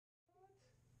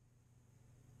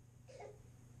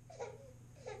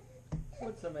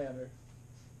What's the matter?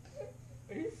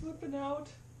 Are you flipping out?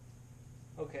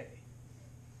 Okay.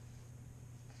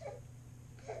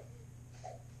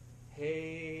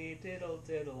 Hey diddle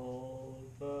diddle,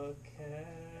 the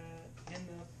cat in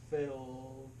the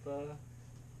fiddle, the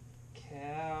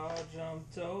cow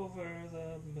jumped over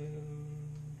the moon.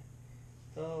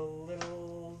 The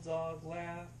little dog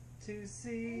laughed to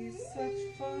see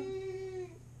such fun,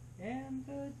 and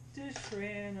the dish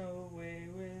ran away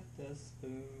with the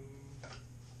spoon.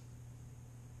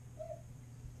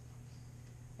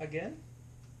 Again?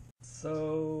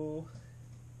 So,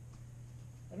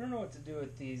 I don't know what to do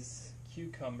with these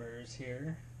cucumbers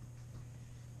here.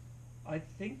 I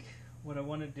think what I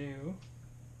want to do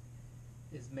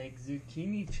is make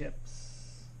zucchini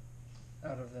chips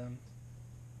out of them.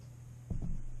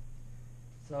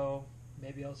 So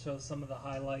maybe I'll show some of the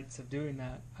highlights of doing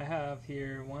that. I have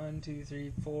here 1, 2,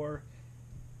 3, 4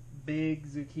 big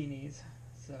zucchinis,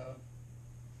 so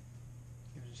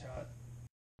give it a shot.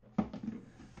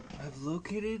 I've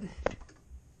located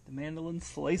the mandolin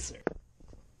slicer.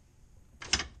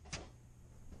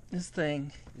 This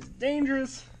thing is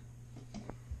dangerous.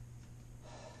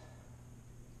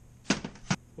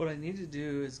 What I need to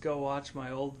do is go watch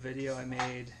my old video I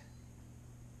made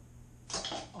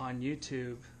on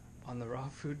YouTube on the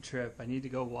RawFoodTrip. I need to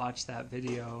go watch that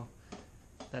video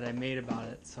that I made about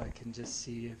it so I can just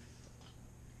see if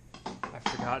I've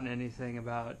forgotten anything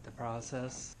about the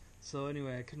process. So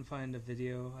anyway, I couldn't find a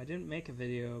video. I didn't make a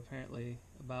video apparently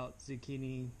about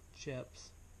zucchini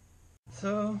chips.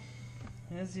 So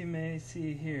as you may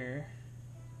see here,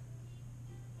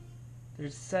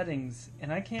 there's settings,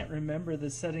 and I can't remember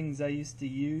the settings I used to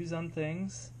use on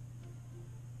things.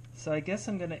 So I guess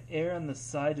I'm going to err on the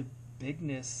side of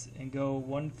bigness and go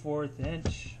 1/4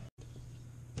 inch.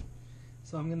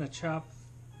 So I'm going to chop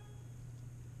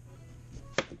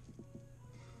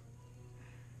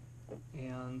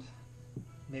and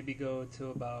maybe go to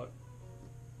about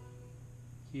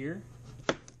here.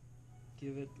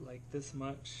 Give it like this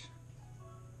much.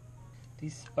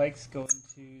 These spikes go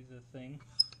into the thing,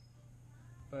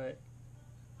 but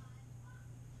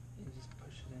you just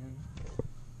push it in.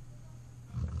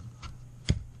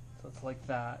 So it's like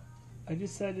that. I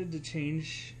decided to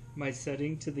change my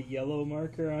setting to the yellow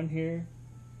marker on here.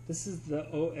 This is the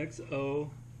OXO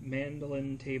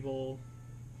mandolin table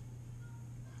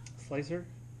slicer.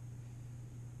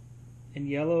 And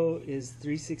yellow is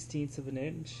 3/16 of an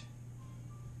inch,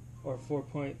 or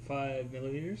 4.5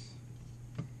 millimeters.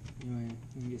 Anyway,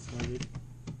 let me get started.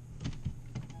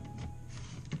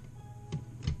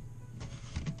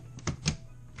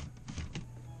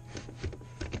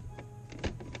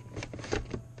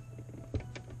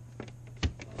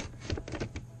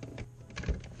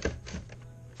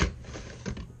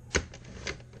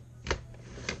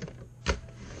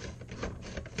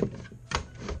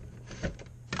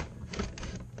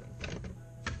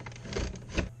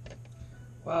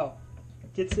 Wow,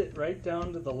 gets it right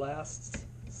down to the last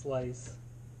slice.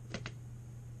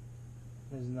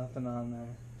 There's nothing on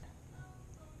there.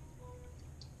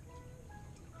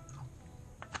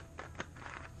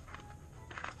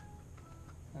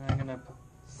 And I'm gonna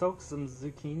soak some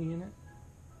zucchini in it.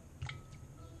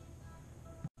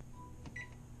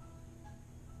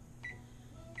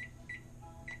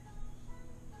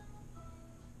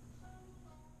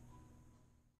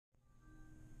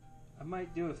 I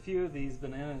might do a few of these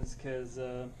bananas because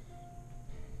they're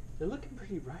looking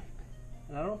pretty ripe,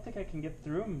 and I don't think I can get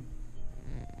through them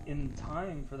in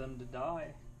time for them to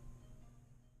die.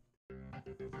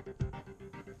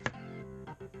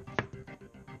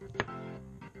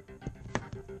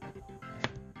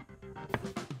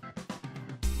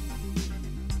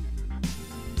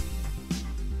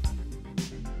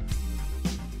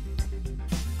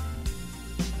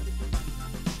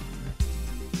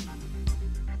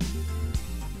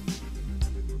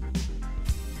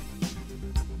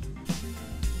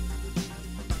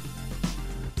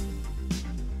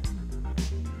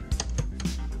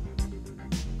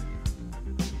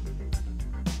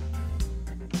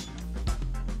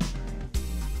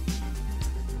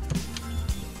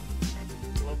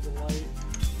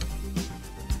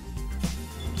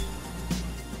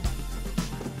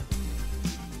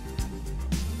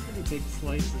 Big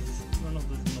slices. I don't know if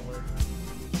this is gonna work.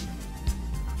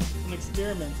 It's an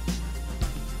experiment.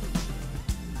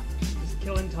 Just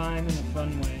killing time in a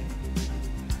fun way.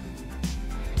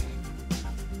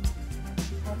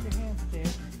 Pop your hands,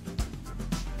 Dave.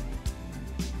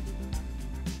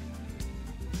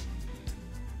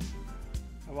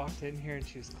 I walked in here and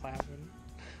she was clapping.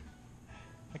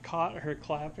 I caught her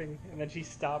clapping and then she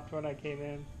stopped when I came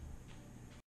in.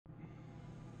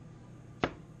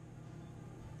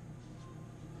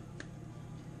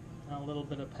 a little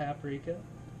bit of paprika.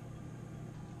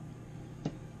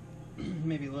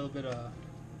 Maybe a little bit of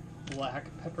black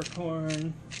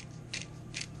peppercorn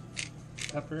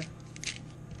pepper.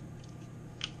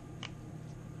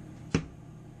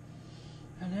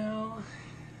 And now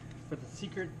for the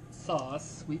secret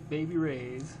sauce, Sweet Baby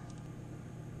Ray's.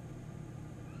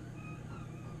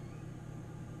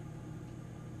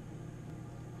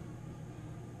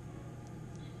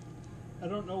 I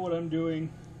don't know what I'm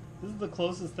doing. This is the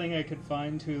closest thing I could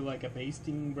find to like a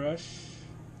basting brush.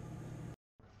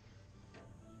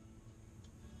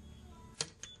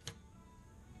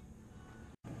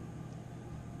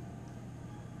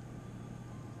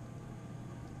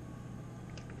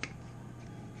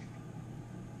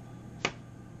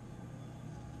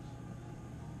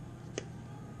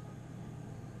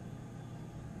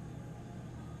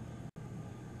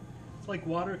 It's like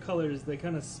watercolors, they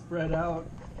kind of spread out.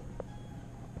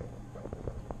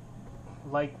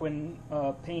 Like when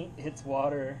paint hits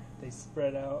water, they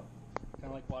spread out, kind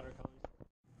of like watercolors.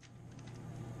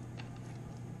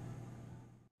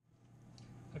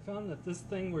 I found that this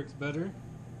thing works better.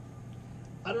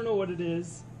 I don't know what it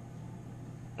is.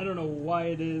 I don't know why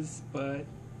it is, but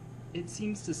it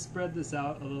seems to spread this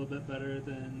out a little bit better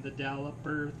than the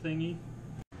Dalloper thingy.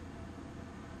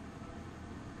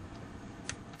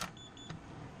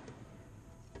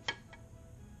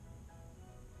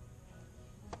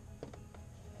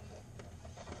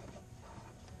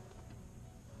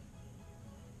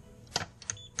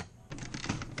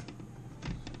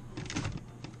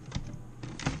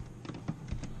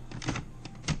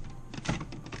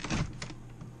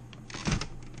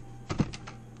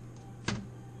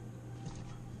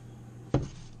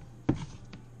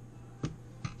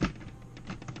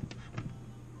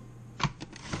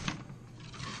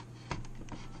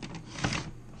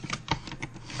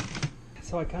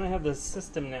 So I kind of have this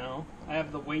system now. I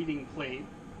have the waiting plate,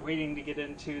 waiting to get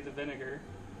into the vinegar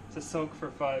to soak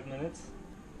for 5 minutes.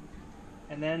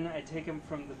 And then I take them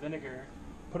from the vinegar,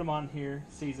 put them on here,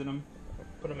 season them,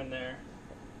 put them in there.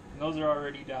 And those are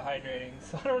already dehydrating,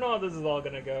 so I don't know how this is all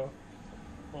gonna go.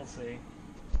 We'll see.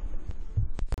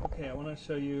 Okay, I want to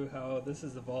show you how this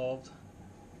has evolved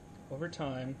over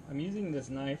time. I'm using this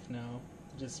knife now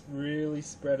to just really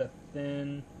spread a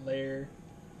thin layer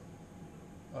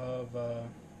of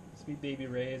Sweet Baby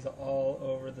Ray's all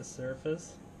over the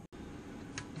surface.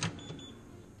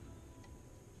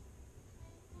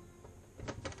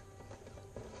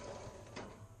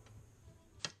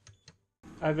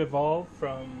 I've evolved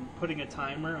from putting a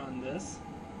timer on this,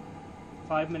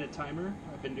 5-minute timer.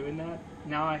 I've been doing that.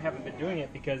 Now I haven't been doing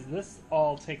it because this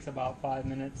all takes about 5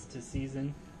 minutes to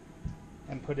season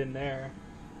and put in there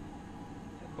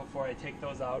before I take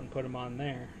those out and put them on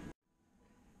there.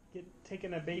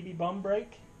 Taking a baby bum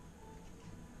break.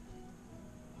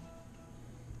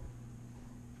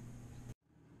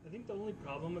 I think the only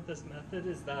problem with this method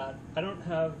is that I don't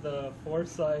have the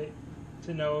foresight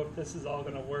to know if this is all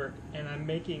going to work, and I'm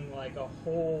making like a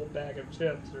whole bag of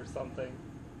chips or something.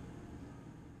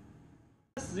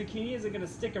 This zucchini isn't going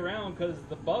to stick around because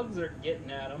the bugs are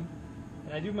getting at them,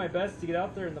 and I do my best to get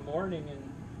out there in the morning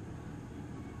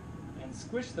and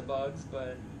squish the bugs,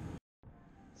 but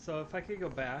so if I could go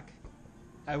back,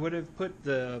 I would have put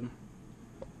the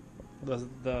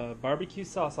barbecue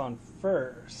sauce on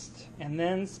first and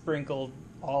then sprinkled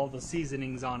all the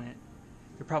seasonings on it.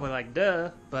 You're probably like, duh,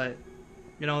 but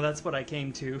you know, that's what I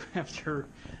came to after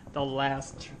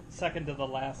the second to the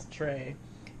last tray.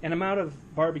 And I'm out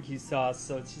of barbecue sauce,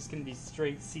 so it's just going to be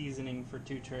straight seasoning for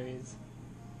 2 trays.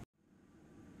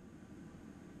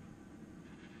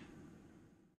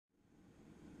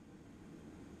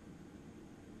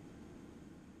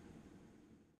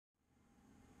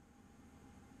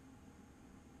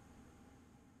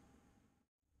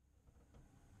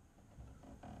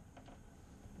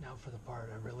 Now for the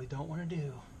part I really don't want to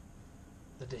do,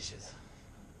 the dishes.